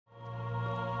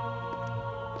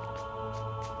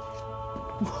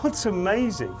What's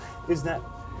amazing is that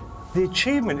the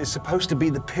achievement is supposed to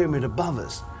be the pyramid above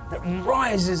us that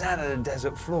rises out of the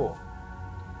desert floor.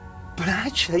 But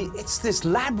actually, it's this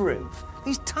labyrinth.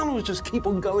 These tunnels just keep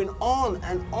on going on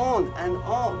and on and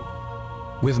on.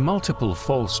 With multiple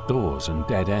false doors and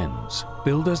dead ends,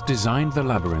 builders designed the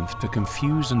labyrinth to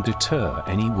confuse and deter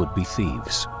any would-be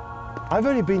thieves. I've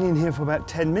only been in here for about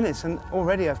 10 minutes and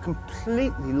already I've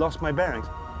completely lost my bearings.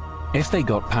 If they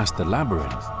got past the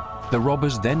labyrinth, the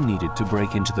robbers then needed to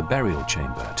break into the burial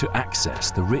chamber to access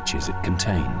the riches it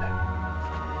contained.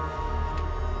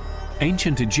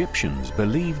 Ancient Egyptians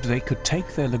believed they could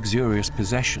take their luxurious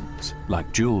possessions,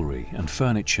 like jewelry and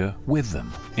furniture, with them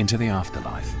into the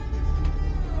afterlife.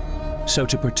 So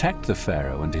to protect the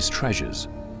pharaoh and his treasures,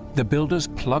 the builders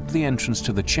plugged the entrance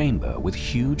to the chamber with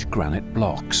huge granite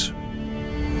blocks.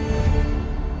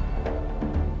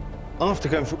 After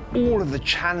going through all of the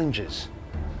challenges,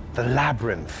 the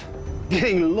labyrinth,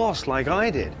 getting lost like I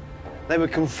did, they were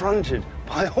confronted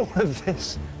by all of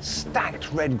this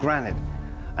stacked red granite,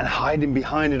 and hiding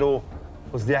behind it all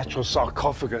was the actual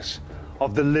sarcophagus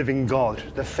of the living god,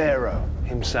 the pharaoh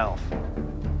himself.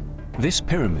 This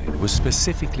pyramid was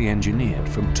specifically engineered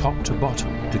from top to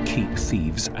bottom to keep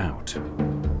thieves out.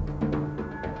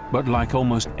 But like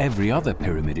almost every other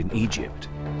pyramid in Egypt,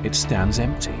 it stands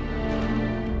empty.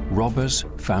 Robbers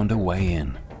found a way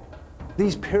in.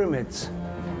 These pyramids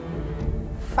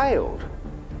failed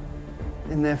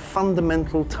in their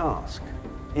fundamental task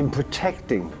in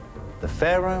protecting the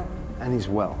pharaoh and his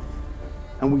wealth.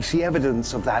 And we see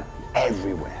evidence of that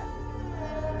everywhere.